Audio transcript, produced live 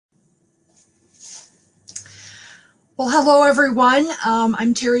Well, hello everyone.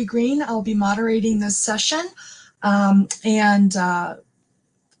 I'm Terry Green. I'll be moderating this session, and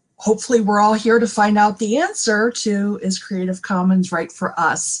hopefully we're all here to find out the answer to, is Creative Commons right for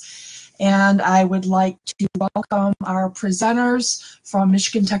us? And I would like to welcome our presenters from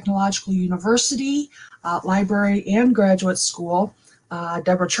Michigan Technological University, Library and Graduate School.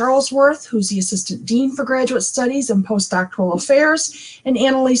 Debra Charlesworth, who's the Assistant Dean for Graduate Studies and Postdoctoral Affairs, and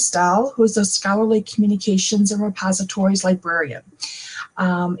Annelise K, who's the Scholarly Communications and Repositories Librarian.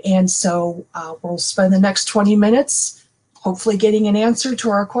 And so we'll spend the next 20 minutes hopefully getting an answer to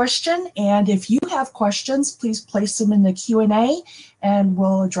our question. And if you have questions, please place them in the Q&A and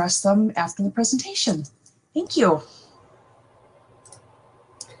we'll address them after the presentation. Thank you.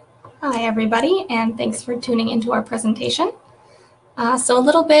 Hi, everybody, and thanks for tuning into our presentation. So a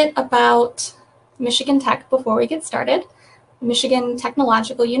little bit about Michigan Tech before we get started. Michigan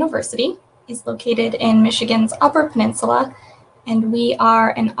Technological University is located in Michigan's Upper Peninsula, and we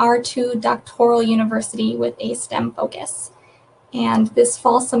are an R2 doctoral university with a STEM focus. And this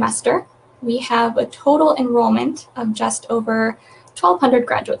fall semester, we have a total enrollment of just over 1,200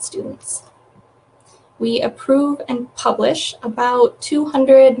 graduate students. We approve and publish about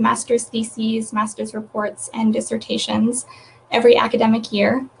 200 master's theses, master's reports, and dissertations every academic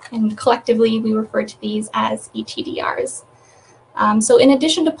year, and collectively we refer to these as ETDRs. So in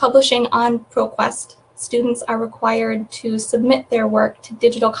addition to publishing on ProQuest, students are required to submit their work to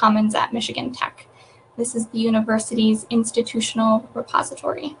Digital Commons at Michigan Tech. This is the university's institutional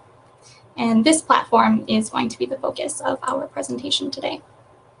repository. And this platform is going to be the focus of our presentation today.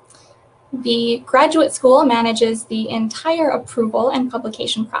 The graduate school manages the entire approval and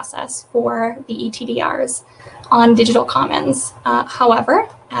publication process for the ETDRs on Digital Commons. However,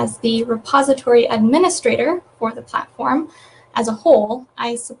 as the repository administrator for the platform as a whole,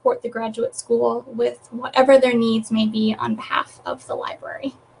 I support the graduate school with whatever their needs may be on behalf of the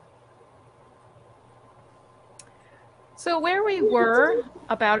library. So where we were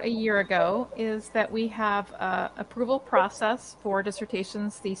about a year ago is that we have an approval process for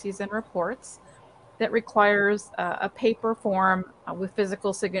dissertations, theses, and reports that requires a paper form with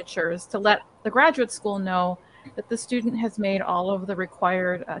physical signatures to let the graduate school know that the student has made all of the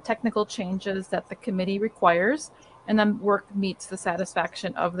required technical changes that the committee requires, and then work meets the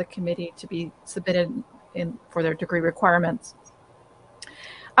satisfaction of the committee to be submitted for their degree requirements.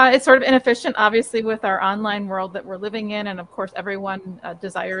 It's sort of inefficient, obviously, with our online world that we're living in, and of course everyone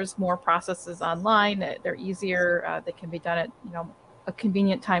desires more processes online. They're easier, they can be done at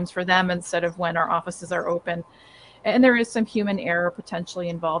convenient times for them instead of when our offices are open. And there is some human error potentially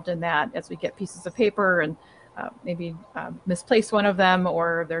involved in that as we get pieces of paper and maybe misplace one of them,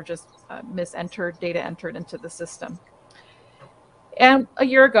 or they're just data entered into the system. And a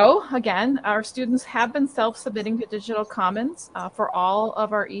year ago, again, our students have been self-submitting to Digital Commons for all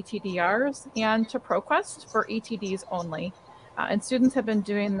of our ETDRs and to ProQuest for ETDs only. And students have been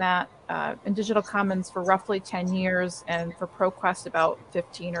doing that in Digital Commons for roughly 10 years and for ProQuest about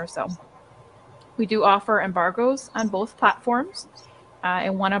 15 or so. We do offer embargoes on both platforms.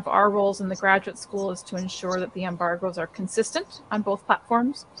 And one of our roles in the graduate school is to ensure that the embargoes are consistent on both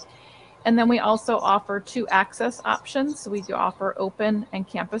platforms. And then we also offer 2 access options. So we do offer open and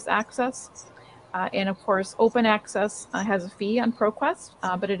campus access. And of course, open access has a fee on ProQuest,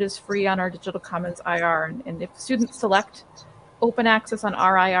 but it is free on our Digital Commons IR. And if students select open access on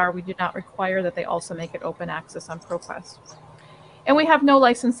our IR, we do not require that they also make it open access on ProQuest. And we have no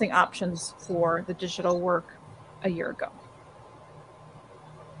licensing options for the digital work a year ago.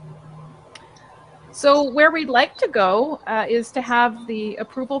 So where we'd like to go is to have the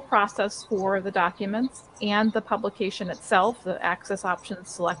approval process for the documents and the publication itself, the access options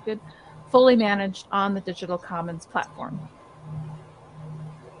selected, fully managed on the Digital Commons platform.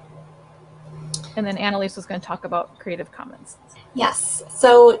 And then Annelise was going to talk about Creative Commons. Yes,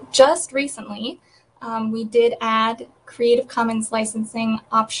 so just recently, we did add Creative Commons licensing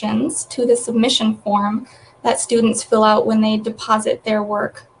options to the submission form that students fill out when they deposit their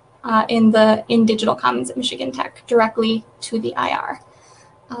work in Digital Commons at Michigan Tech directly to the IR.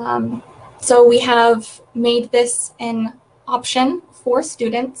 So we have made this an option for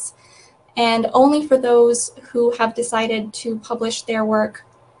students and only for those who have decided to publish their work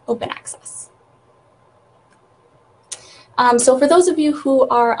open access. So for those of you who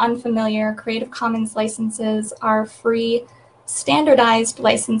are unfamiliar, Creative Commons licenses are free standardized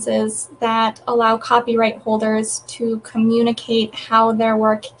licenses that allow copyright holders to communicate how their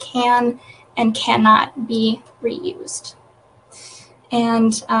work can and cannot be reused.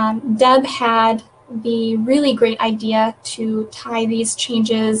 And Deb had the really great idea to tie these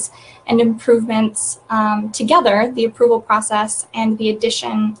changes and improvements together, the approval process and the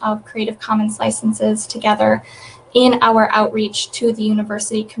addition of Creative Commons licenses together in our outreach to the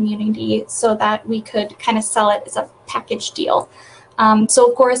university community so that we could kind of sell it as a package deal. So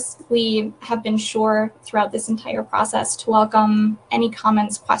of course, we have been sure throughout this entire process to welcome any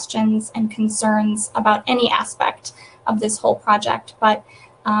comments, questions, and concerns about any aspect of this whole project. But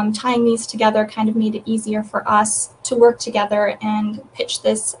tying these together kind of made it easier for us to work together and pitch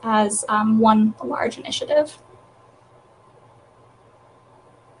this as one large initiative.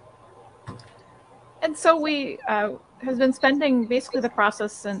 And so we have been spending basically the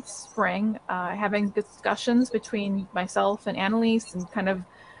process since spring, having discussions between myself and Annelise and kind of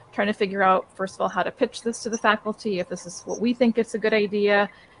trying to figure out, first of all, how to pitch this to the faculty, if this is what we think it's a good idea,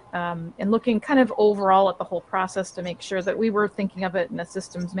 and looking kind of overall at the whole process to make sure that we were thinking of it in a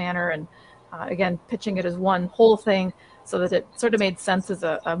systems manner and, again, pitching it as one whole thing so that it sort of made sense as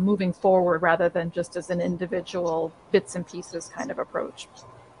a moving forward rather than just as an individual bits and pieces kind of approach.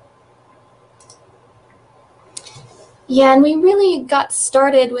 Yeah, and we really got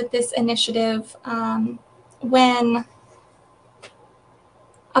started with this initiative when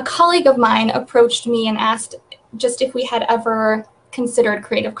a colleague of mine approached me and asked just if we had ever considered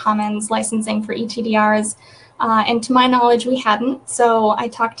Creative Commons licensing for ETDRs. And to my knowledge, we hadn't. So I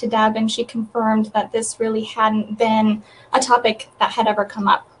talked to Deb and she confirmed that this really hadn't been a topic that had ever come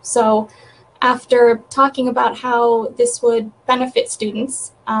up. So after talking about how this would benefit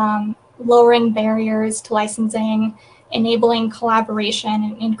students, lowering barriers to licensing, enabling collaboration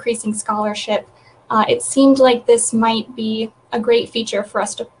and increasing scholarship, it seemed like this might be a great feature for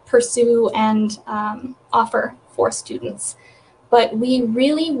us to pursue and offer for students. But we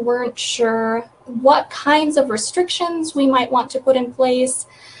really weren't sure what kinds of restrictions we might want to put in place.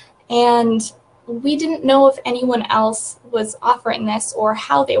 And we didn't know if anyone else was offering this or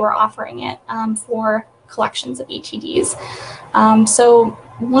how they were offering it for collections of ETDs. So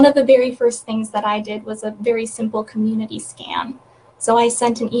one of the very first things that I did was a very simple community scan. So I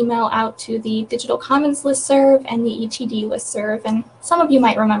sent an email out to the Digital Commons listserv and the ETD listserv, and some of you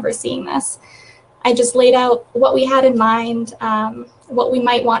might remember seeing this. I just laid out what we had in mind, what we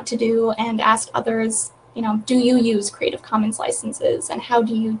might want to do, and asked others, you know, do you use Creative Commons licenses and how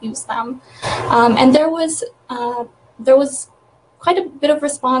do you use them? And there was quite a bit of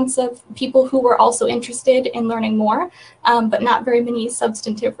response of people who were also interested in learning more, but not very many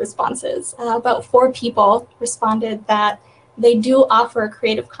substantive responses. About 4 people responded that they do offer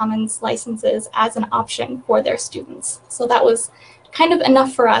Creative Commons licenses as an option for their students. So that was kind of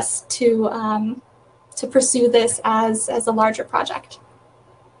enough for us to pursue this as a larger project.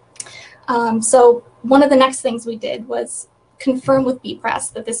 So one of the next things we did was confirm with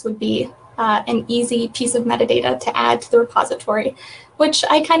bpress that this would be an easy piece of metadata to add to the repository, which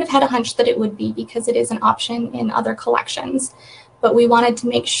I kind of had a hunch that it would be because it is an option in other collections. But we wanted to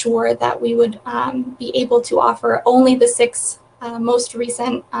make sure that we would be able to offer only the 6 most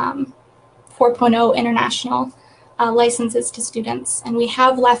recent 4.0 international licenses to students. And we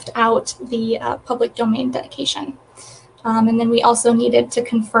have left out the public domain dedication. And then we also needed to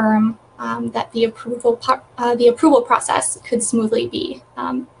confirm that the approval process could smoothly be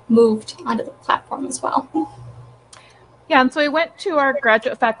moved onto the platform as well. Yeah, and so we went to our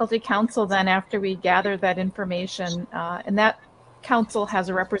graduate faculty council then after we gathered that information, and that council has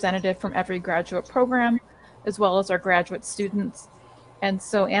a representative from every graduate program as well as our graduate students. And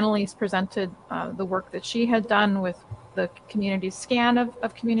so Annelise presented the work that she had done with the community scan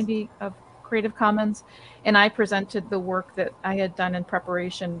of Creative Commons, and I presented the work that I had done in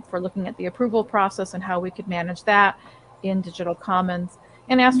preparation for looking at the approval process and how we could manage that in Digital Commons,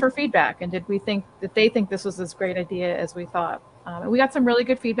 and asked for feedback. And did we think that they think this was as great idea as we thought? And we got some really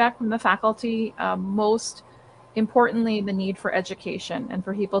good feedback from the faculty. Most importantly, the need for education and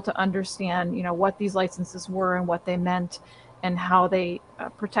for people to understand, you know, what these licenses were and what they meant and how they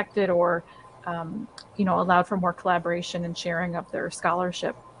protected or, you know, allowed for more collaboration and sharing of their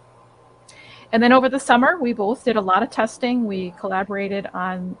scholarship. And then over the summer, we both did a lot of testing. We collaborated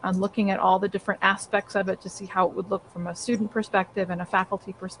on looking at all the different aspects of it to see how it would look from a student perspective and a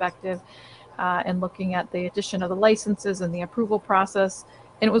faculty perspective, and looking at the addition of the licenses and the approval process.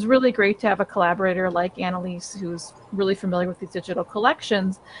 And it was really great to have a collaborator like Annelise, who's really familiar with these digital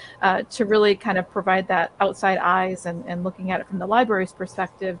collections, to really kind of provide that outside eyes and looking at it from the library's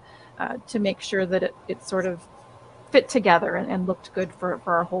perspective, to make sure that it sort of fit together and looked good for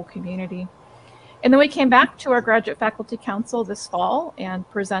our whole community. And then we came back to our graduate faculty council this fall and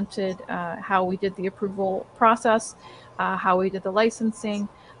presented how we did the approval process, how we did the licensing,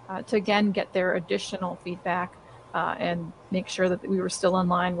 to again get their additional feedback and make sure that we were still in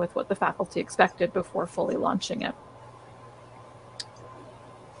line with what the faculty expected before fully launching it.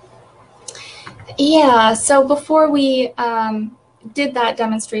 Yeah, so before we did that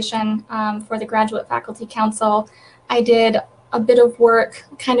demonstration for the Graduate Faculty Council, I did a bit of work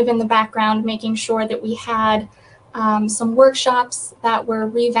kind of in the background, making sure that we had some workshops that were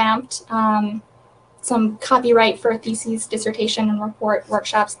revamped, some copyright for theses, dissertation, and report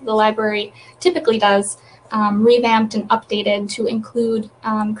workshops that the library typically does, revamped and updated to include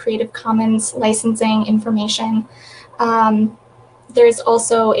Creative Commons licensing information. There's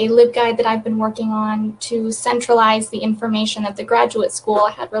also a LibGuide that I've been working on to centralize the information that the graduate school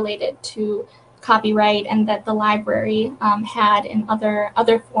had related to copyright and that the library had in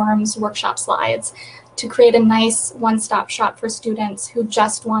other forums, workshop slides, to create a nice one-stop shop for students who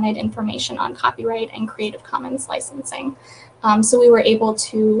just wanted information on copyright and Creative Commons licensing. So we were able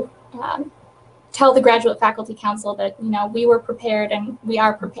to tell the Graduate Faculty Council that, you know, we were prepared and we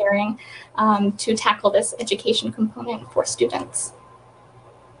are preparing to tackle this education component for students.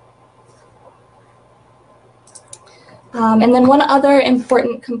 And then one other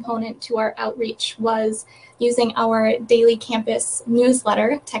important component to our outreach was using our daily campus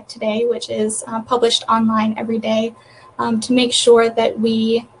newsletter, Tech Today, which is published online every day, to make sure that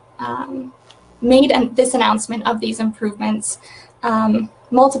we made this announcement of these improvements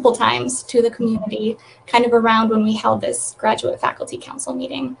multiple times to the community, kind of around when we held this Graduate Faculty Council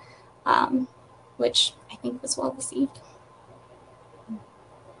meeting, which I think was well received.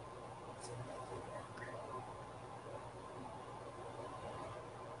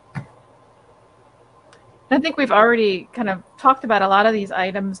 I think we've already kind of talked about a lot of these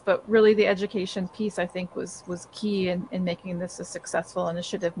items, but really the education piece, I think, was key in making this a successful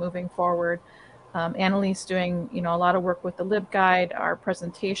initiative moving forward. Annelise doing, you know, a lot of work with the LibGuide, our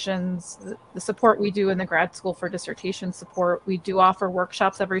presentations, the support we do in the grad school for dissertation support. We do offer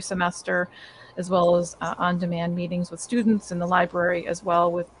workshops every semester, as well as on-demand meetings with students in the library as well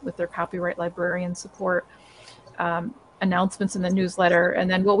with their copyright librarian support. Announcements in the newsletter. And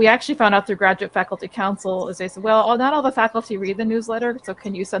then what we actually found out through Graduate Faculty Council is they said, well, not all the faculty read the newsletter, so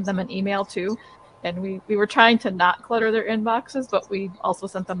can you send them an email too? And we were trying to not clutter their inboxes, but we also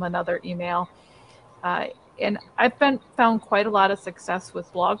sent them another email. And I've found quite a lot of success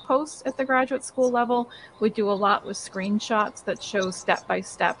with blog posts at the graduate school level. We do a lot with screenshots that show step by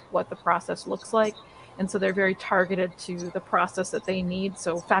step what the process looks like. And so they're very targeted to the process that they need.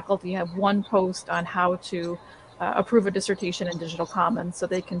 So faculty have one post on how to approve a dissertation in Digital Commons, so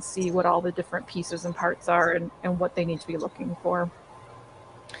they can see what all the different pieces and parts are and what they need to be looking for.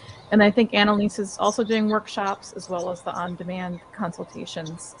 And I think Annelise is also doing workshops as well as the on-demand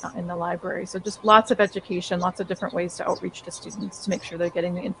consultations in the library. So just lots of education, lots of different ways to outreach to students to make sure they're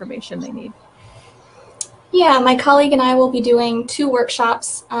getting the information they need. Yeah, my colleague and I will be doing 2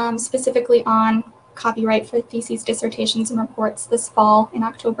 workshops specifically on copyright for theses, dissertations, and reports this fall in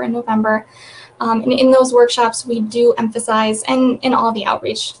October and November. And in those workshops, we do emphasize, and in all the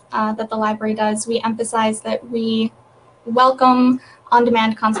outreach that the library does, we emphasize that we welcome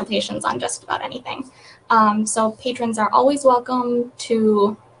on-demand consultations on just about anything. So patrons are always welcome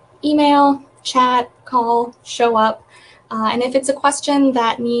to email, chat, call, show up. And if it's a question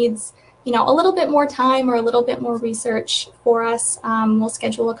that needs, you know, a little bit more time or a little bit more research for us, we'll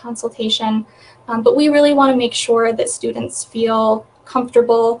schedule a consultation. But we really want to make sure that students feel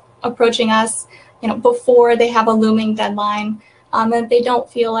comfortable approaching us, you know, before they have a looming deadline, and they don't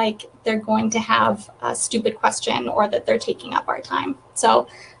feel like they're going to have a stupid question or that they're taking up our time. So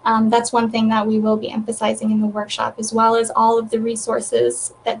that's one thing that we will be emphasizing in the workshop, as well as all of the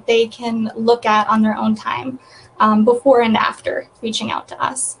resources that they can look at on their own time before and after reaching out to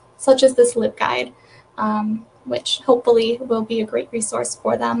us, such as this LibGuide, which hopefully will be a great resource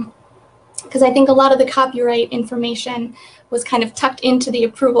for them. Because I think a lot of the copyright information was kind of tucked into the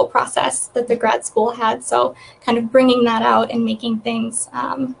approval process that the grad school had. So kind of bringing that out and making things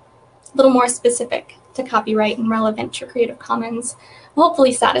a little more specific to copyright and relevant to Creative Commons will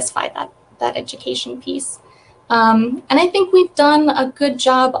hopefully satisfy that education piece. And I think we've done a good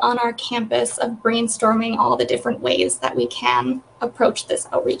job on our campus of brainstorming all the different ways that we can approach this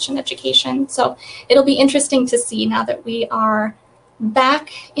outreach and education. So it'll be interesting to see, now that we are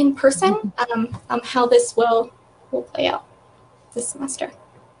back in person, how this will play out this semester.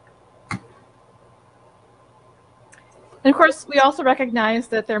 And of course, we also recognize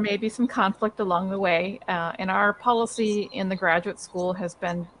that there may be some conflict along the way. And our policy in the graduate school has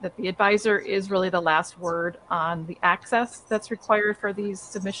been that the advisor is really the last word on the access that's required for these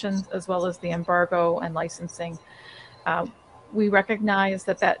submissions, as well as the embargo and licensing. We recognize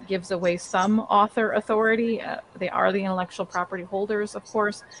that that gives away some author authority. They are the intellectual property holders, of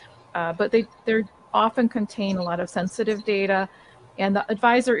course, but they often contain a lot of sensitive data, and the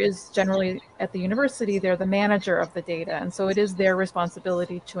advisor is generally at the university, they're the manager of the data, and so it is their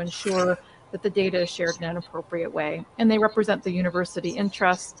responsibility to ensure that the data is shared in an appropriate way. And they represent the university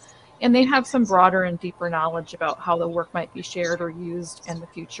interests, and they have some broader and deeper knowledge about how the work might be shared or used in the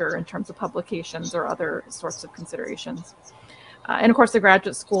future in terms of publications or other sorts of considerations. And of course, the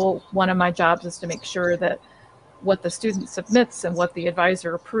graduate school, one of my jobs is to make sure that what the student submits and what the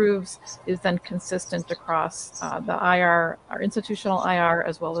advisor approves is then consistent across the IR, our institutional IR,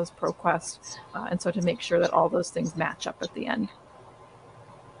 as well as ProQuest. And so to make sure that all those things match up at the end.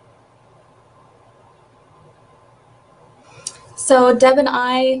 So Deb and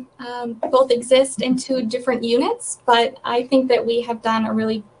I both exist in 2 different units, but I think that we have done a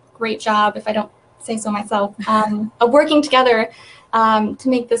really great job, if I don't say so myself, of working together to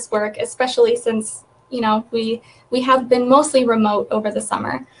make this work, especially since, you know, we have been mostly remote over the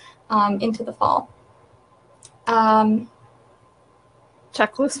summer into the fall.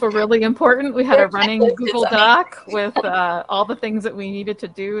 Checklists were really important. We had a running Google Doc with all the things that we needed to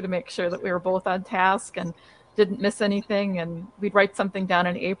do to make sure that we were both on task and didn't miss anything. And we'd write something down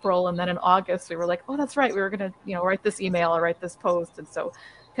in April, and then in August we were like, oh, that's right, we were going to, you know, write this email or write this post. And so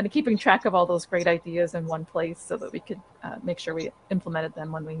kind of keeping track of all those great ideas in one place so that we could make sure we implemented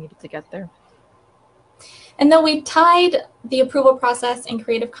them when we needed to get there. And though we tied the approval process in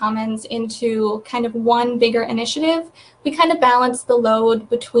Creative Commons into kind of one bigger initiative, we kind of balanced the load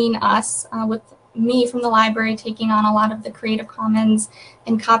between us, with me from the library taking on a lot of the Creative Commons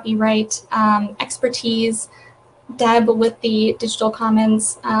and copyright expertise, Deb with the Digital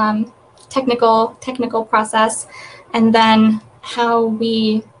Commons technical process, and then how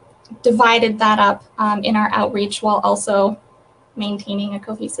we divided that up in our outreach while also maintaining a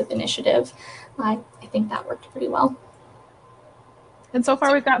cohesive initiative. I think that worked pretty well. And so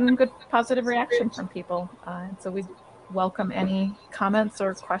far we've gotten good positive reaction from people. And so we welcome any comments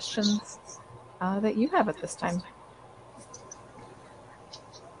or questions that you have at this time.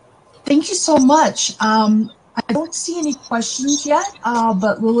 Thank you so much. I don't see any questions yet,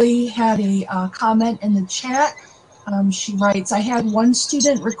 but Lily had a comment in the chat. She writes, I had one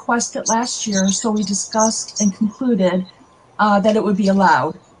student request it last year, so we discussed and concluded that it would be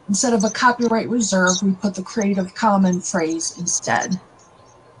allowed. Instead of a copyright reserve, we put the Creative Commons phrase instead.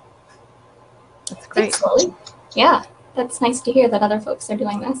 That's great. Thanks, Lily. Yeah, that's nice to hear that other folks are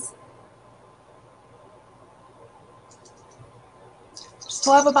doing this.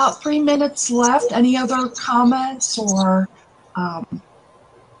 Still have about 3 minutes left. Any other comments or?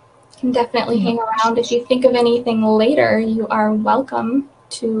 Can definitely hang around. If you think of anything later, you are welcome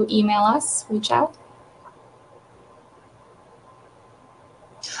to email us, reach out.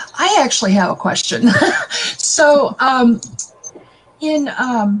 I actually have a question. So at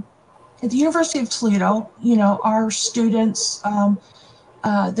the University of Toledo, you know, our students,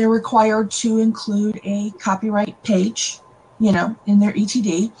 they're required to include a copyright page, you know, in their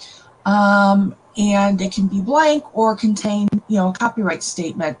ETD, and it can be blank or contain, you know, a copyright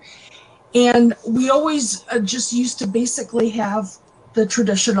statement. And we always just used to basically have the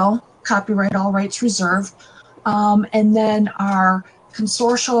traditional copyright, all rights reserved, and then our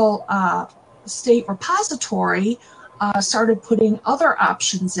consortial state repository started putting other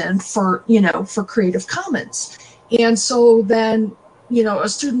options in for, you know, for Creative Commons. And so then, you know, a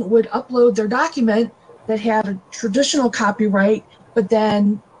student would upload their document that had a traditional copyright, but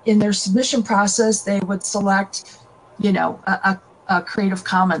then in their submission process, they would select, you know, a Creative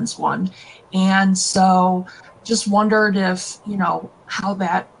Commons one. And so just wondered if, you know, how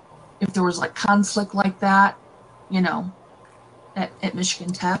that, if there was like conflict like that, you know, at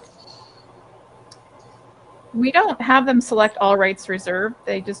Michigan Tech. We don't have them select all rights reserved.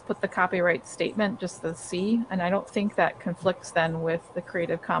 They just put the copyright statement, just the C, and I don't think that conflicts then with the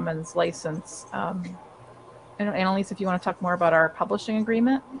Creative Commons license. And Annelise, if you want to talk more about our publishing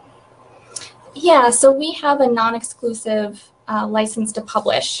agreement. Yeah, so we have a non-exclusive license to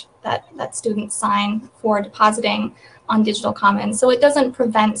publish that students sign for depositing on Digital Commons. So it doesn't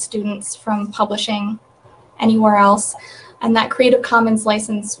prevent students from publishing anywhere else. And that Creative Commons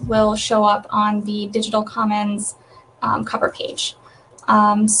license will show up on the Digital Commons cover page.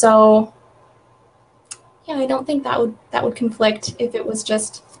 So yeah, I don't think that would conflict if it was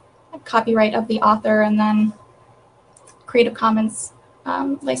just a copyright of the author and then Creative Commons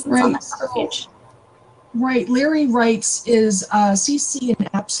license on that cover page. Right. Larry writes, is CC an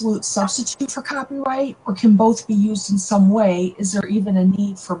absolute substitute for copyright, or can both be used in some way? Is there even a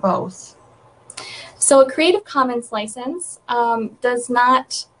need for both? So a Creative Commons license does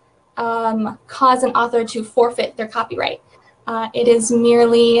not cause an author to forfeit their copyright. It is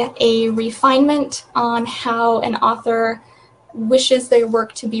merely a refinement on how an author wishes their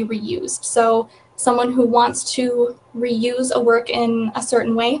work to be reused. So someone who wants to reuse a work in a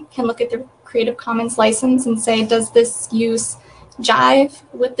certain way can look at the Creative Commons license and say, does this use jive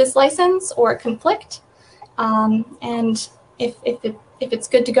with this license or conflict? And if it's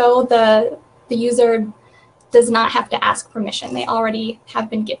good to go, the user does not have to ask permission. They already have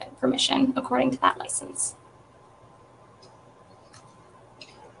been given permission according to that license.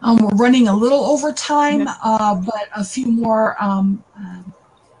 We're running a little over time, but a few more,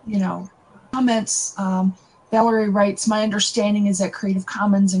 comments. Valerie writes, my understanding is that Creative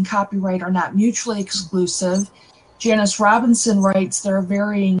Commons and copyright are not mutually exclusive. Janice Robinson writes, there are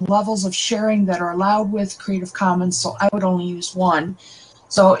varying levels of sharing that are allowed with Creative Commons, so I would only use one.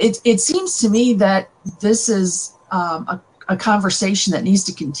 So it seems to me that this is a conversation that needs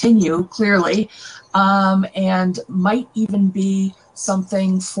to continue, clearly, and might even be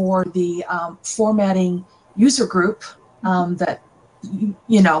something for the formatting user group that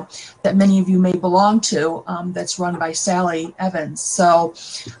that many of you may belong to, that's run by Sally Evans. So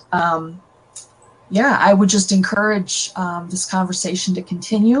yeah, I would just encourage this conversation to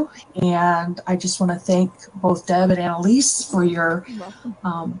continue, and I just want to thank both Deb and Annelise for your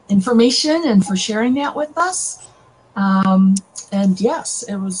information and for sharing that with us. And yes,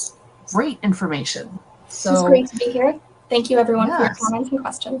 it was great information. So It's great to be here. Thank you everyone for your comments and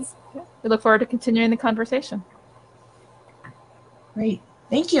questions. We look forward to continuing the conversation. Great.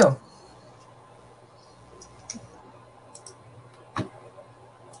 Thank you.